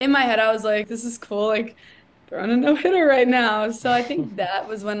in my head, I was like, this is cool, like throwing a no-hitter right now. So I think that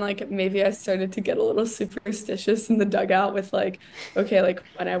was when like maybe I started to get a little superstitious in the dugout with like, okay, like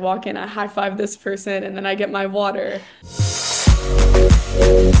when I walk in, I high five this person and then I get my water.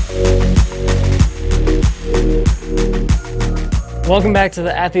 Welcome back to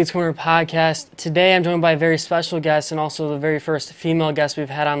the Athletes Corner podcast. Today I'm joined by a very special guest and also the very first female guest we've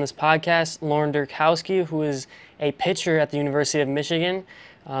had on this podcast, Lauren Durkowski, who is a pitcher at the University of Michigan,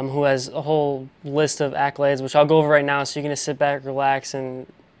 who has a whole list of accolades, which I'll go over right now so you can just sit back, relax, and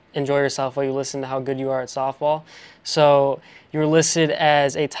enjoy yourself while you listen to how good you are at softball. So you were listed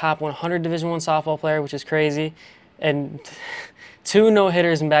as a top 100 Division I softball player, which is crazy, and two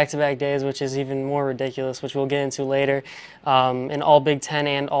no-hitters in back-to-back days, which is even more ridiculous, which we'll get into later. An all Big Ten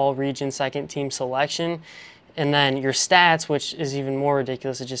and all region second team selection. And then your stats, which is even more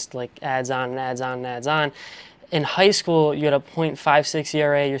ridiculous. It just like adds on and adds on and adds on. In high school, you had a .56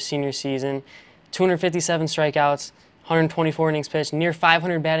 ERA your senior season, 257 strikeouts, 124 innings pitched, near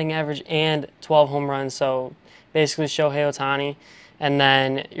 500 batting average, and 12 home runs. So basically Shohei Ohtani. And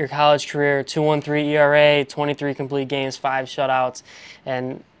then your college career, 2.13 ERA, 23 complete games, 5 shutouts,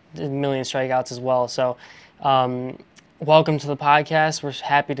 and a million strikeouts as well. So welcome to the podcast. We're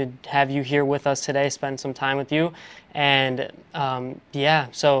happy to have you here with us today, spend some time with you. And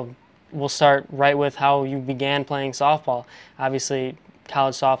so we'll start right with how you began playing softball. Obviously,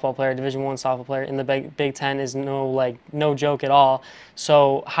 college softball player, Division I softball player in the Big Ten is no joke at all.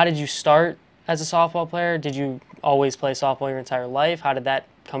 So how did you start as a softball player? Did you always play softball your entire life? How did that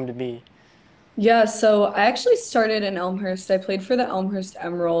come to be? Yeah, so I actually started in Elmhurst. I played for the Elmhurst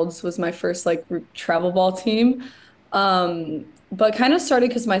Emeralds, was my first like travel ball team. But kind of started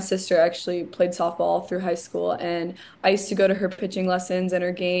because my sister actually played softball through high school and I used to go to her pitching lessons and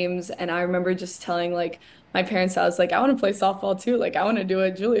her games. And I remember just telling like my parents, I was like, I want to play softball too. Like I want to do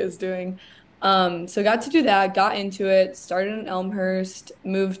what Julia's doing. So got to do that, got into it, started in Elmhurst,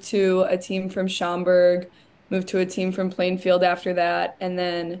 moved to a team from Schaumburg, moved to a team from Plainfield after that, and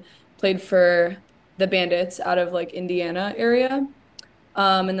then played for the Bandits out of like Indiana area.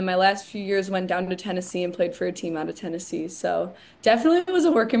 And then my last few years went down to Tennessee and played for a team out of Tennessee. So definitely was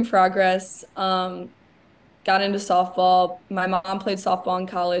a work in progress. Got into softball. My mom played softball in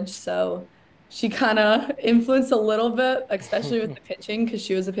college, so she kind of influenced a little bit, especially with the pitching because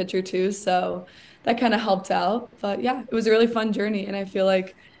she was a pitcher too. So that kind of helped out. But yeah, it was a really fun journey, and I feel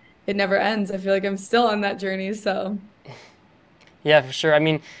like it never ends. I feel like I'm still on that journey. So Yeah, for sure. I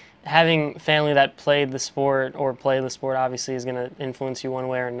mean, having family that played the sport or play the sport obviously is going to influence you one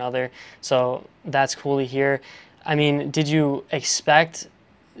way or another. So that's cool to hear. I mean, did you expect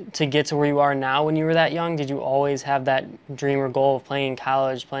to get to where you are now when you were that young? Did you always have that dream or goal of playing in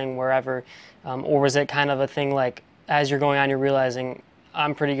college, playing wherever? Or was it kind of a thing like as you're going on, you're realizing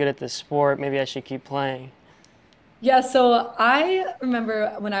I'm pretty good at this sport, maybe I should keep playing? yeah, so I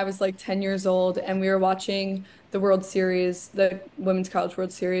remember when I was like 10 years old and we were watching the World Series, the Women's College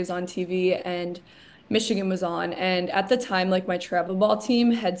World Series on TV, and Michigan was on. And at the time, like my travel ball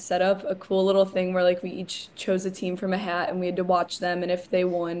team had set up a cool little thing where like we each chose a team from a hat and we had to watch them. And if they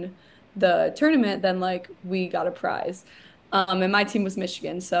won the tournament, then like we got a prize. And my team was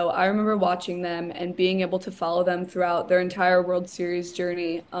Michigan. So I remember watching them and being able to follow them throughout their entire World Series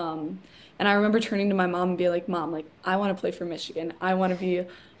journey. And I remember turning to my mom and be like, Mom, like, I want to play for Michigan. I want to be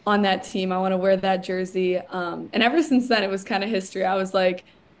on that team. I want to wear that jersey. And ever since then, it was kind of history. I was like,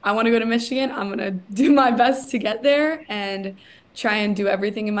 I want to go to Michigan. I'm going to do my best to get there and try and do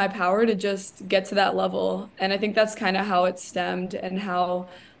everything in my power to just get to that level. And I think that's kind of how it stemmed and how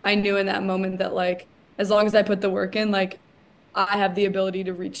I knew in that moment that, like, as long as I put the work in, like, I have the ability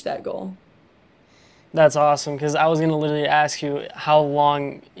to reach that goal. That's awesome because I was gonna literally ask you how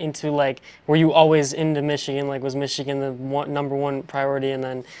long into like were you always into Michigan? Like was Michigan the number one priority? And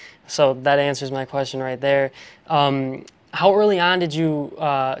then, so that answers my question right there. How early on did you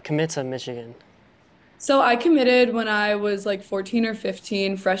commit to Michigan? So I committed when I was like 14 or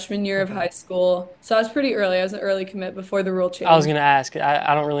 15, freshman year of Okay. high school. So I was pretty early. I was an early commit before the rule I was changed. gonna ask.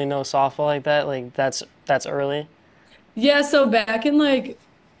 I don't really know softball like that. Like that's early. Yeah, so back in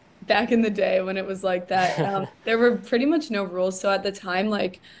the day when it was like that, there were pretty much no rules. So at the time,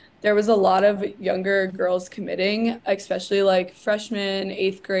 like there was a lot of younger girls committing, especially like freshman,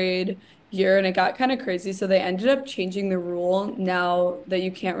 eighth grade year, and it got kind of crazy. So they ended up changing the rule now that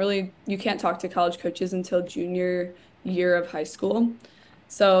you can't talk to college coaches until junior year of high school.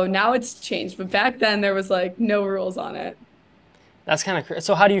 So now it's changed, but back then there was like no rules on it. That's kind of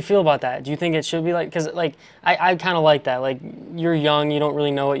so. How do you feel about that? Do you think it should be like? Because like I kind of like that. Like you're young, you don't really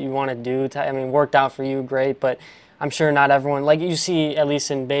know what you want to do. I mean, worked out for you, great. But I'm sure not everyone, like you see, at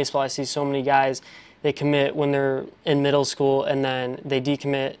least in baseball, I see so many guys, they commit when they're in middle school and then they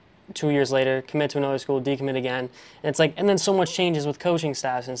decommit 2 years later, commit to another school, decommit again. And it's like, and then so much changes with coaching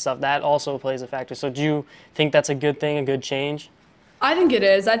staffs and stuff. That also plays a factor. So do you think that's a good thing, a good change? I think it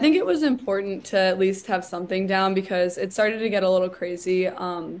is. I think it was important to at least have something down because it started to get a little crazy.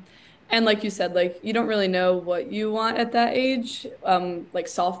 And like you said, like you don't really know what you want at that age, like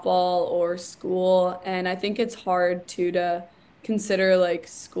softball or school. And I think it's hard to consider like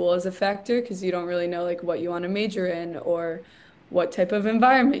school as a factor because you don't really know like what you want to major in or what type of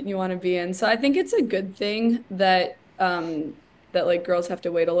environment you want to be in. So I think it's a good thing that like girls have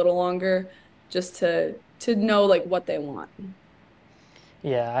to wait a little longer just to know like what they want.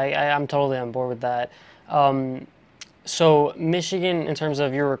 Yeah, I'm totally on board with that. Um, so Michigan, in terms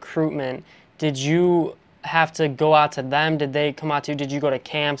of your recruitment, did you have to go out to them? Did they come out to you? Did you go to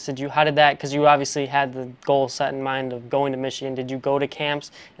camps? How did that, because you obviously had the goal set in mind of going to Michigan. Did you go to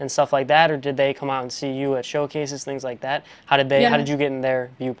camps and stuff like that, or did they come out and see you at showcases, things like that? How Yeah. did you get in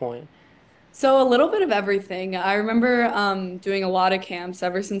their viewpoint? So a little bit of everything. I remember doing a lot of camps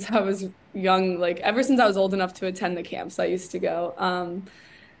ever since I was young, like ever since I was old enough to attend the camps I used to go.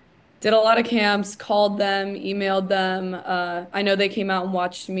 Did a lot of camps, called them, emailed them. I know they came out and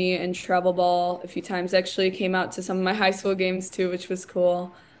watched me in travel ball a few times. Actually, came out to some of my high school games too, which was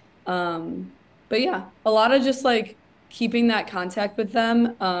cool. Um, but yeah, a lot of just like keeping that contact with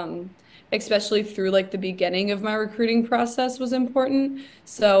them, especially through like the beginning of my recruiting process was important.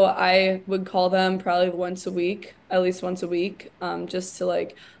 So I would call them probably once a week, at least once a week, just to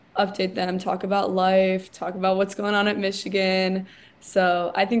like update them, talk about life, talk about what's going on at Michigan.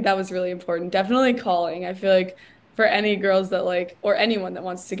 So I think that was really important. Definitely calling. I feel like for any girls that like, or anyone that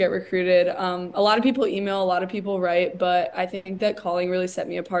wants to get recruited, a lot of people email, a lot of people write, but I think that calling really set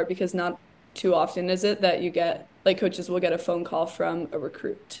me apart because not too often is it that you get, like, coaches will get a phone call from a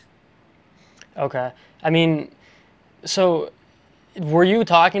recruit. Okay. I mean, so were you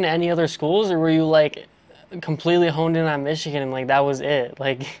talking to any other schools, or were you like completely honed in on Michigan and like that was it?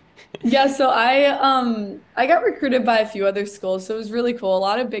 Like, Yeah, so I got recruited by a few other schools, so it was really cool. A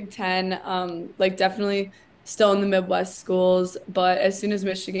lot of Big Ten, like definitely still in the Midwest schools, but as soon as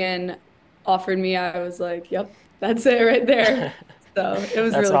Michigan offered me, I was like, yep, that's it right there. So it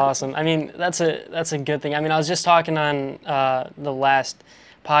was that's really cool. awesome. I mean, that's a good thing. I mean, I was just talking on the last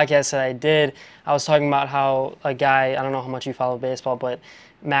podcast that I did. I was talking about how a guy, I don't know how much you follow baseball, but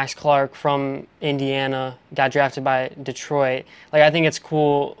Max Clark from Indiana got drafted by Detroit. Like, I think it's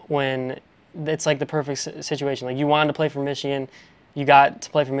cool when it's like the perfect situation. Like, you wanted to play for Michigan, you got to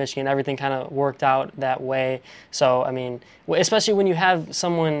play for Michigan. Everything kind of worked out that way. So, I mean, especially when you have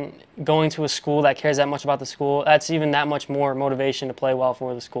someone going to a school that cares that much about the school, that's even that much more motivation to play well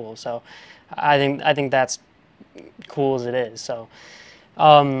for the school. So, I think that's cool as it is. So,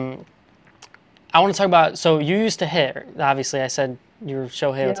 um, I want to talk about. So, you used to hit. Obviously, I said you were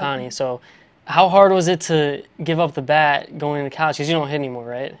Shohei Yeah. Ohtani. So, how hard was it to give up the bat going into college? Because you don't hit anymore,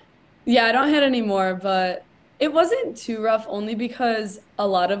 right? Yeah, I don't hit anymore, but it wasn't too rough only because a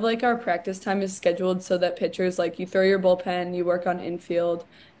lot of like our practice time is scheduled so that pitchers like you throw your bullpen, you work on infield,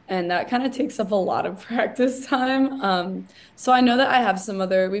 and that kind of takes up a lot of practice time. So I know that I have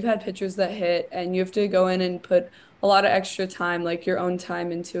we've had pitchers that hit and you have to go in and put a lot of extra time, like your own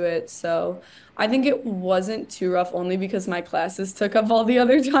time into it. So I think it wasn't too rough only because my classes took up all the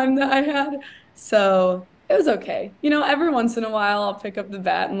other time that I had. So it was okay. You know, every once in a while I'll pick up the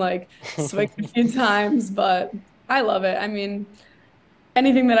bat and like swing a few times, but I love it. I mean,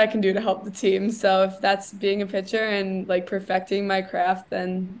 anything that I can do to help the team. So if that's being a pitcher and like perfecting my craft,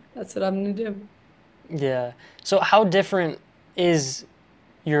 then that's what I'm gonna do. Yeah. So, how different is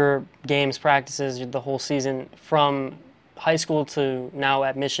your games practices the whole season from high school to now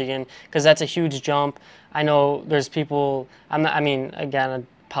at Michigan, because that's a huge jump. I know there's people. I'm not. I mean, again, I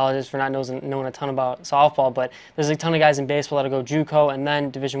apologize for not knowing a ton about softball, but there's a ton of guys in baseball that go JUCO and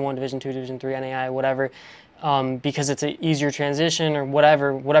then Division One, Division Two, Division Three, NAI, whatever, because it's an easier transition or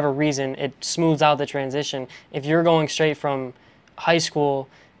whatever reason it smooths out the transition. If you're going straight from high school,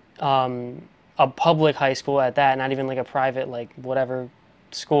 um, a public high school at that, not even like a private like whatever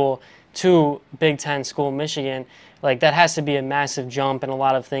school, to Big Ten school, Michigan, like that has to be a massive jump, and a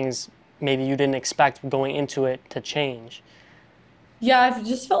lot of things maybe you didn't expect going into it to change. Yeah, I've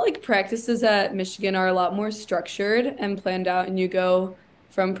just felt like practices at Michigan are a lot more structured and planned out, and you go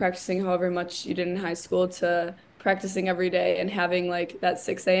from practicing however much you did in high school to practicing every day and having like that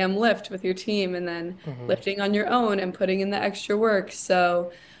 6 a.m. lift with your team and then lifting on your own and putting in the extra work.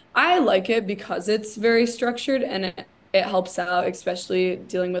 So I like it because it's very structured and it helps out, especially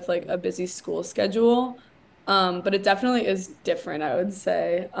dealing with like a busy school schedule. But it definitely is different, I would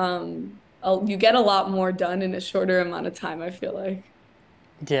say. You get a lot more done in a shorter amount of time, I feel like.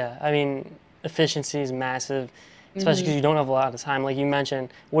 Yeah, I mean, efficiency is massive, especially because Hmm. you don't have a lot of time. Like you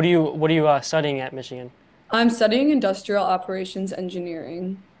mentioned, what are you studying at Michigan? I'm studying industrial operations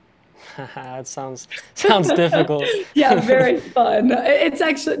engineering. That sounds difficult. Yeah, very fun. It's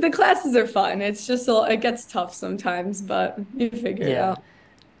actually the classes are fun. It's just it gets tough sometimes, but you figure it Yeah. out.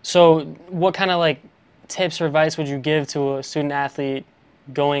 So, what kind of like tips or advice would you give to a student athlete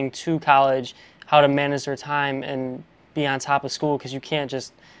going to college, how to manage their time and be on top of school? Because you can't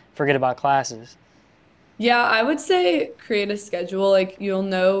just forget about classes. Yeah, I would say create a schedule. Like you'll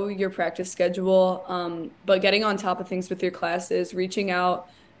know your practice schedule, but getting on top of things with your classes, reaching out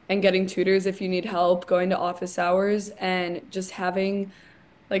and getting tutors if you need help, going to office hours, and just having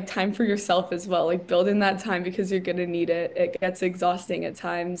like time for yourself as well. Like building that time because you're gonna need it. It gets exhausting at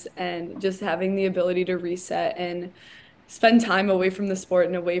times, and just having the ability to reset and spend time away from the sport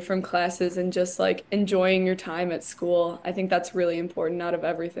and away from classes and just like enjoying your time at school. I think that's really important out of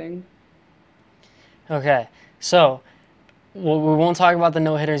everything. Okay, so we won't talk about the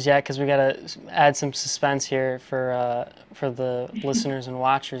no hitters yet because we gotta add some suspense here for the listeners and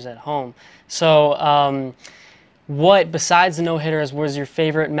watchers at home. So, what besides the no hitters was your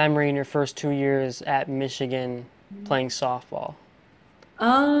favorite memory in your first 2 years at Michigan playing softball?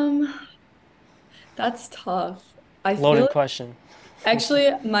 Um, that's tough. I feel Loaded like question. actually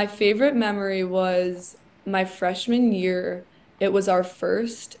my favorite memory was my freshman year. It was our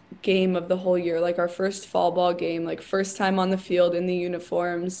first game of the whole year, like our first fall ball game, like first time on the field in the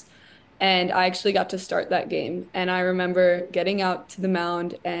uniforms. And I actually got to start that game. And I remember getting out to the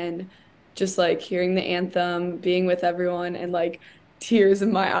mound and just like hearing the anthem, being with everyone, and like tears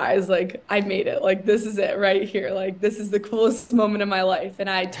in my eyes. Like, I made it. Like, this is it right here. Like, this is the coolest moment of my life. And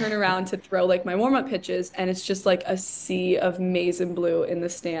I turn around to throw like my warm up pitches, and it's just like a sea of maize and blue in the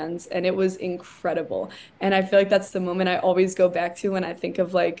stands. And it was incredible. And I feel like that's the moment I always go back to when I think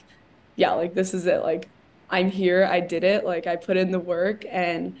of like, yeah, like, this is it. Like, I'm here. I did it. Like, I put in the work,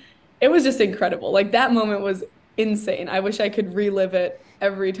 and it was just incredible. Like that moment was insane. I wish I could relive it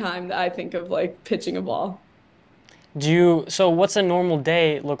every time that I think of like pitching a ball. So what's a normal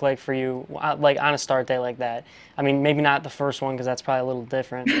day look like for you, like on a start day like that? I mean, maybe not the first one because that's probably a little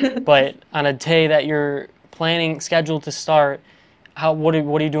different, but on a day that you're planning, scheduled to start, what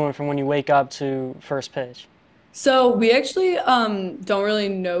are you doing from when you wake up to first pitch? So we actually don't really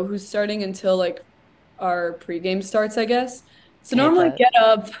know who's starting until like our pregame starts, I guess. So Hate normally that. get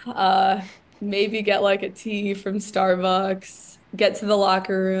up, maybe get like a tea from Starbucks, get to the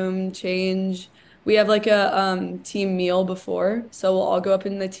locker room, change. We have like a team meal before, so we'll all go up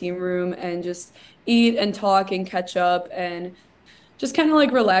in the team room and just eat and talk and catch up and just kind of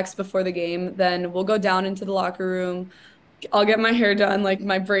like relax before the game. Then we'll go down into the locker room. I'll get my hair done, like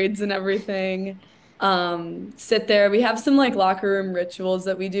my braids and everything. Sit there. We have some like locker room rituals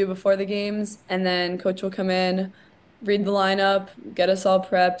that we do before the games, and then coach will come in, read the lineup, get us all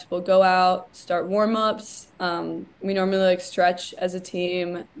prepped. We'll go out, start warm-ups. We normally like stretch as a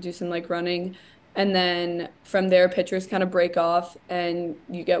team, do some like running, and then from there, pitchers kind of break off and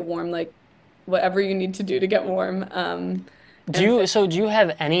you get warm, like whatever you need to do to get warm. And Do you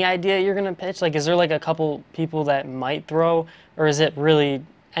have any idea you're gonna pitch? Like, is there like a couple people that might throw, or is it really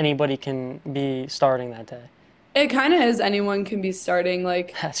anybody can be starting that day? it kind of is anyone can be starting.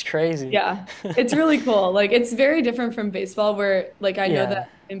 Like, That's crazy. yeah, it's really cool. Like, it's very different from baseball, where like I know that Yeah.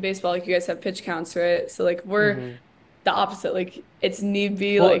 in baseball, like you guys have pitch counts, right? So like we're Hmm. the opposite. Like it's need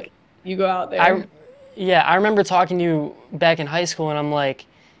be, Well, like you go out I there. yeah, I remember talking to you back in high school, and I'm like,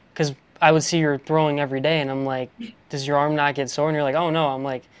 because I would see you're throwing every day, and I'm like, does your arm not get sore? And you're like, oh no. I'm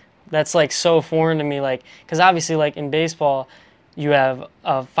like, that's like so foreign to me, like, because obviously, like in baseball, you have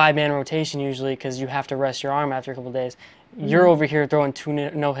a 5-man rotation usually because you have to rest your arm after a couple of days. You're Mhm. over here throwing two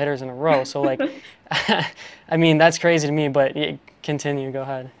no hitters in a row, so like, I mean, that's crazy to me. But continue, go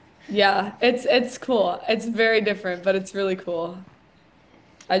ahead. Yeah, it's cool. It's very different, but it's really cool.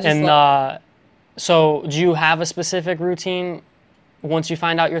 I just And love. so, do you have a specific routine once you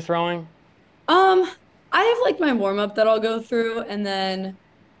find out you're throwing? I have like my warm up that I'll go through, and then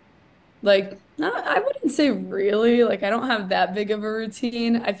like, not, I wouldn't say really. Like, I don't have that big of a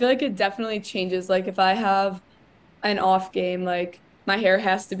routine. I feel like it definitely changes. Like, if I have an off game, like my hair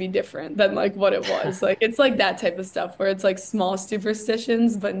has to be different than like what it was. Like, it's like that type of stuff where it's like small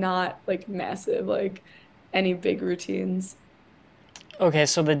superstitions, but not like massive, like any big routines. Okay,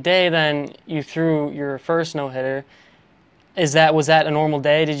 so the day then you threw your first no hitter, was that a normal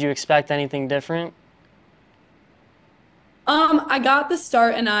day? Did you expect anything different? I got the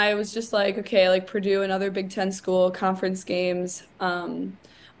start and I was just like, okay, like Purdue, another Big Ten school, conference games.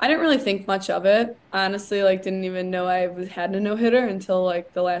 I didn't really think much of it. Honestly, like didn't even know had a no-hitter until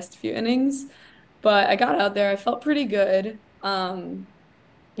like the last few innings. But I got out there, I felt pretty good.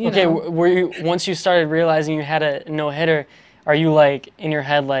 You Okay, know. were you once you started realizing you had a no hitter, are you like in your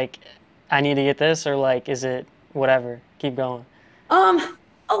head like I need to get this or like is it whatever, keep going?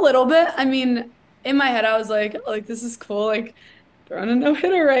 A little bit. I mean, in my head, I was like, oh, like this is cool, like throwing a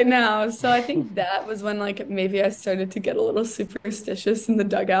no-hitter right now. So I think that was when like maybe I started to get a little superstitious in the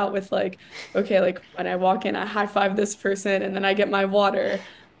dugout with like, okay, like when I walk in, I high five this person and then I get my water.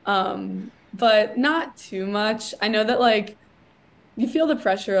 But not too much. I know that like you feel the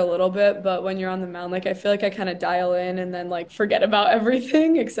pressure a little bit, but when you're on the mound, like I feel like I kind of dial in and then like forget about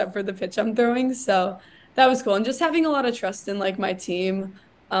everything except for the pitch I'm throwing. So that was cool. And just having a lot of trust in like my team,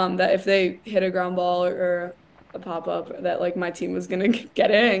 that if they hit a ground ball or a pop up, that like my team was gonna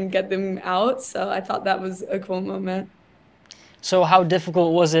get it and get them out. So I thought that was a cool moment. So how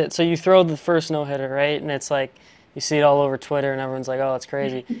difficult was it? So you throw the first no hitter, right? And it's like you see it all over Twitter, and everyone's like, "Oh, that's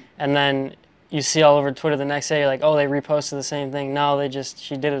crazy." And then you see all over Twitter the next day, you're like, "Oh, they reposted the same thing." No,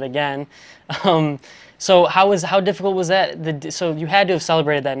 she did it again. Um, so how difficult was that? So you had to have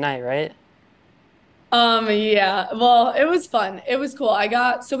celebrated that night, right? Yeah. Well, it was fun. It was cool.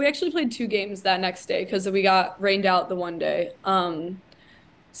 So we actually played two games that next day because we got rained out the one day.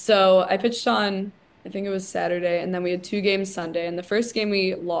 So I pitched on, I think it was Saturday, and then we had two games Sunday. And the first game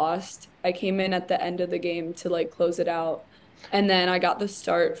we lost. I came in at the end of the game to like close it out. And then I got the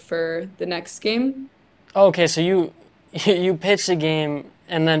start for the next game. Okay, so you you pitched a game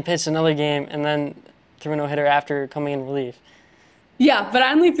and then pitched another game and then threw a no hitter after coming in relief. Yeah, but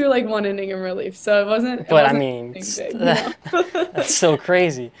I only threw like one inning in relief, so it But I wasn't mean, anything big, you know. that's so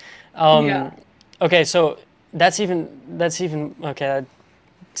crazy. Um, Yeah. okay, so that's even okay.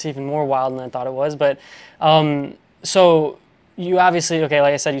 That's even more wild than I thought it was. But so you obviously okay,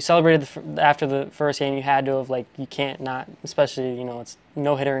 like I said, you celebrated after the first game. You had to have like you can't not, especially it's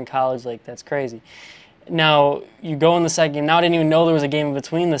no hitter in college. Like that's crazy. Now you go in the second. Now I didn't even know there was a game in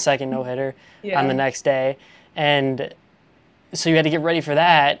between the second no hitter on the Yeah. next day, and so you had to get ready for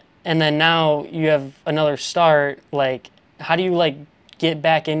that. And then now you have another start. Like, how do you like get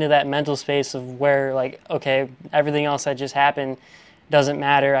back into that mental space of where like okay, everything else that just happened doesn't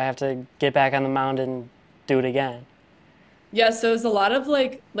matter. I have to get back on the mound and do it again. Yeah, so it was a lot of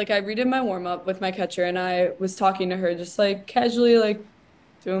like I redid my warm up with my catcher and I was talking to her just like casually like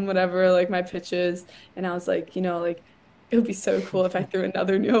doing whatever like my pitches and I was like, like it would be so cool if I threw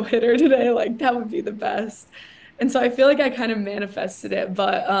another no hitter today. Like that would be the best. And so I feel like I kind of manifested it,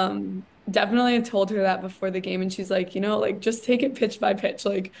 but definitely I told her that before the game and she's like, like just take it pitch by pitch.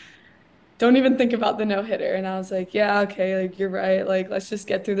 Like don't even think about the no hitter. And I was like, yeah, okay, like you're right. Like let's just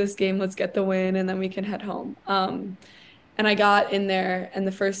get through this game, let's get the win and then we can head home. And I got in there and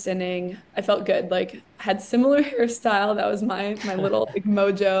the first inning, I felt good. Like had similar hairstyle. That was my little like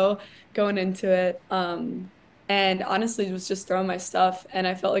mojo going into it. And honestly was just throwing my stuff. And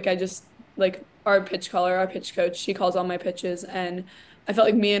I felt like I just like our pitch caller, our pitch coach, she calls all my pitches. And I felt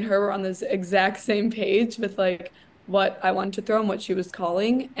like me and her were on this exact same page with like what I wanted to throw and what she was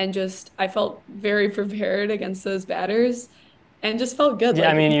calling. And just I felt very prepared against those batters and just felt good. Yeah,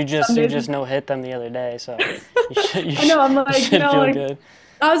 I Like mean some you days just no hit them the other day, so I know, I'm you like, should feel like good.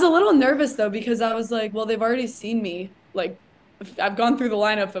 I was a little nervous though because I was like, well, they've already seen me. Like I've gone through the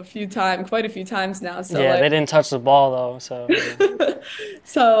lineup quite a few times now. So Yeah, like they didn't touch the ball though, so yeah.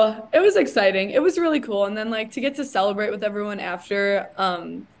 so it was exciting. It was really cool. And then like to get to celebrate with everyone after,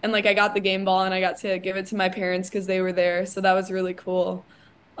 and like I got the game ball and I got to give it to my parents because they were there. So that was really cool.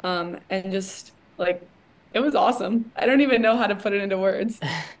 And just like it was awesome. I don't even know how to put it into words.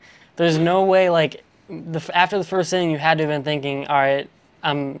 There's no way like after the first inning you had to have been thinking, all right,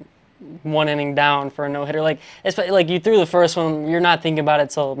 I'm one inning down for a no hitter. Like it's like you threw the first one, you're not thinking about it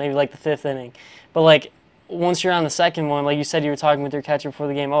till maybe like the fifth inning, but like once you're on the second one, like you said, you were talking with your catcher before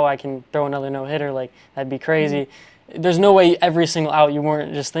the game. Oh, I can throw another no hitter. Like that'd be crazy. There's no way every single out you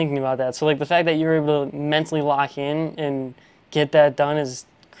weren't just thinking about that. So like the fact that you were able to mentally lock in and get that done is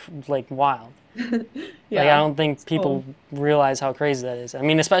like wild. Like I Yeah. don't think It's people cool. realize how crazy that is. I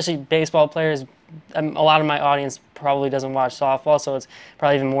mean, especially baseball players. A lot of my audience probably doesn't watch softball, so it's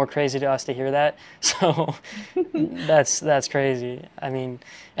probably even more crazy to us to hear that. So that's crazy. I mean,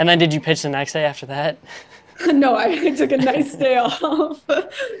 and then did you pitch the next day after that? No, I took a nice day off.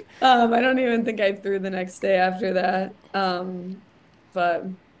 I don't even think I threw the next day after that. But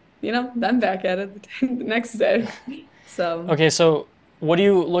I'm back at it the next day. So, Okay, so what are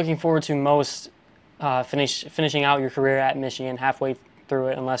you looking forward to most finishing out your career at Michigan halfway through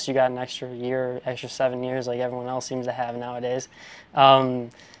it, unless you got an extra year, extra 7 years, like everyone else seems to have nowadays. Um,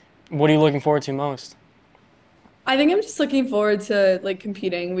 what are you looking forward to most? I think I'm just looking forward to like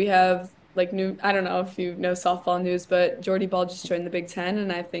competing. We have like new, I don't know if you know softball news, but Jordy Ball just joined the Big Ten,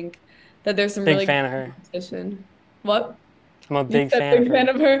 and I think that there's some Big really good fan of her. competition. What? I'm a You big said fan of big fan her.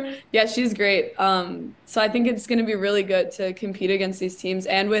 of her? Yeah, she's great. So I think it's going to be really good to compete against these teams,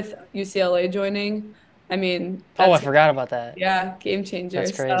 and with UCLA joining, I mean, Oh, I that's forgot about that. yeah, game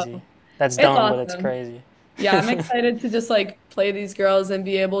That's changer. crazy. So That's it's dumb, but it's awesome. crazy. Yeah, I'm excited to just like play these girls and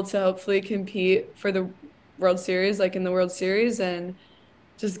be able to hopefully compete for the World Series, like in the World Series, and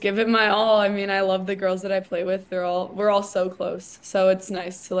just give it my all. I mean, I love the girls that I play with. We're all so close. So it's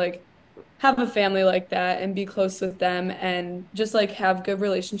nice to like have a family like that and be close with them and just like have good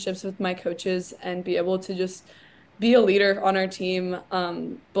relationships with my coaches and be able to just be a leader on our team,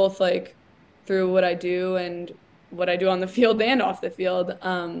 both like through what I do and what I do on the field and off the field.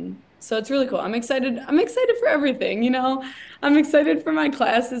 So it's really cool. I'm excited. I'm excited for everything, you know. I'm excited for my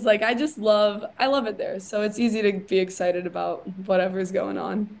classes. Like I love it there. So it's easy to be excited about whatever's going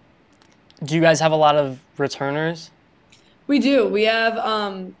on. Do you guys have a lot of returners? We do. We have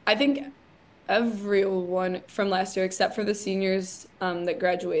I think everyone from last year except for the seniors that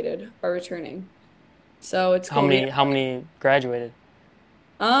graduated are returning. So it's How cool. many how many graduated?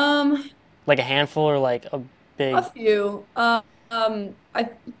 Um Like a handful or like a a big? few.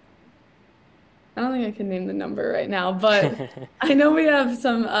 I don't think I can name the number right now, but I know we have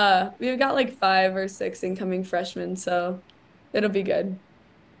some we've got like 5 or 6 incoming freshmen, so it'll be good.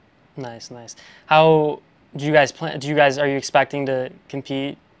 Nice, nice. How do you guys plan? Do you guys are you expecting to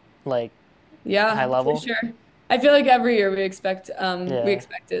compete like high Yeah, for level? sure. I feel like every year we Yeah,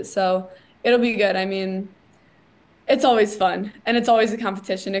 expect it. So it'll be good. I mean, it's always fun and it's always a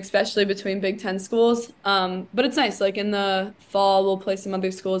competition, especially between Big Ten schools. But it's nice. Like in the fall, we'll play some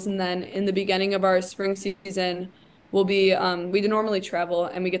other schools, and then in the beginning of our spring season, we do normally travel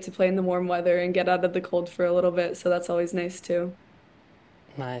and we get to play in the warm weather and get out of the cold for a little bit. So that's always nice too.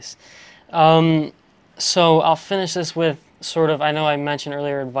 nice. Um, so I'll finish this with sort of, I know I mentioned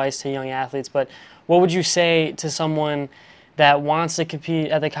earlier advice to young athletes, but what would you say to someone that wants to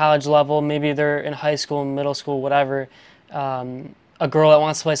compete at the college level? Maybe they're in high school, middle school, whatever. A girl that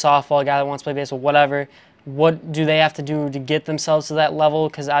wants to play softball, a guy that wants to play baseball, whatever. What do they have to do to get themselves to that level?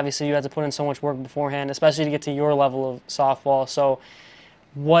 Because obviously you have to put in so much work beforehand, especially to get to your level of softball. So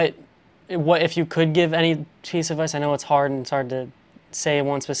what what if you could give any piece of advice? I know it's hard and it's hard to say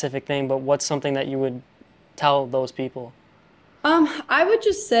one specific thing, but what's something that you would tell those people? I would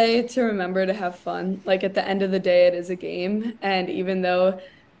just say to remember to have fun. Like at the end of the day, it is a game, and even though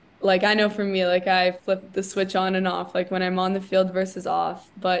like I know for me, like I flip the switch on and off, like when I'm on the field versus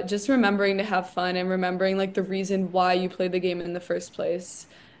off. But just remembering to have fun and remembering like the reason why you play the game in the first place.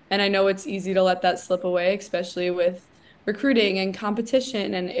 And I know it's easy to let that slip away, especially with recruiting and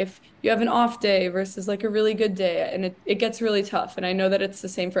competition. And if you have an off day versus like a really good day, and it gets really tough. And I know that it's the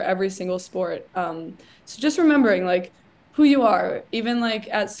same for every single sport. So just remembering like who you are. Even like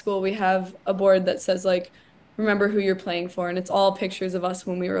at school, we have a board that says like remember who you're playing for. And it's all pictures of us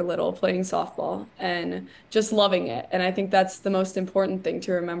when we were little playing softball and just loving it. And I think that's the most important thing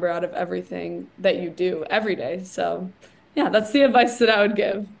to remember out of everything that you do every day. So, yeah, that's the advice that I would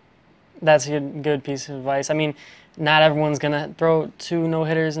give. That's a good piece of advice. I mean, not everyone's gonna throw two no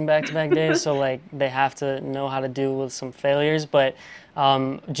hitters in back-to-back days, so like they have to know how to deal with some failures. But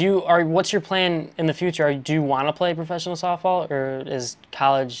what's your plan in the future? Do you want to play professional softball, or is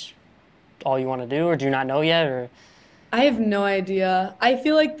college all you want to do, or do you not know yet? Or I have no idea. I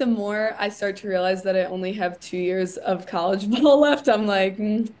feel like the more I start to realize that I only have 2 years of college ball left, I'm like,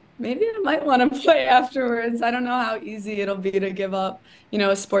 maybe I might want to play afterwards. I don't know how easy it'll be to give up,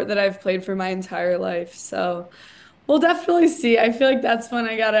 a sport that I've played for my entire life. So we'll definitely see. I feel like that's when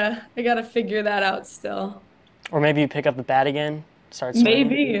I gotta figure that out still. or maybe you pick up the bat again, start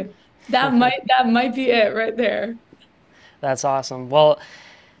swinging. Maybe that might be it right there. That's awesome. Well,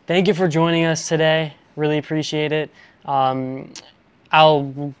 thank you for joining us today. Really appreciate it. Um,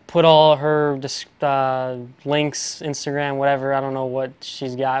 I'll put all her links, Instagram, whatever. I don't know what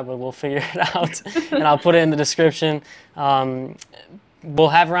she's got, but we'll figure it out. And I'll put it in the description. Um, we'll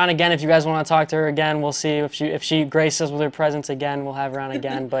have her on again if you guys want to talk to her again. We'll see if she graces us with her presence again. We'll have her on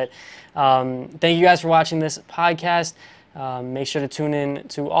again. But thank you guys for watching this podcast. Make sure to tune in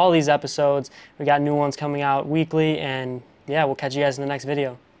to all these episodes. We got new ones coming out weekly, and yeah, we'll catch you guys in the next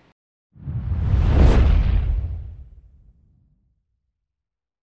video.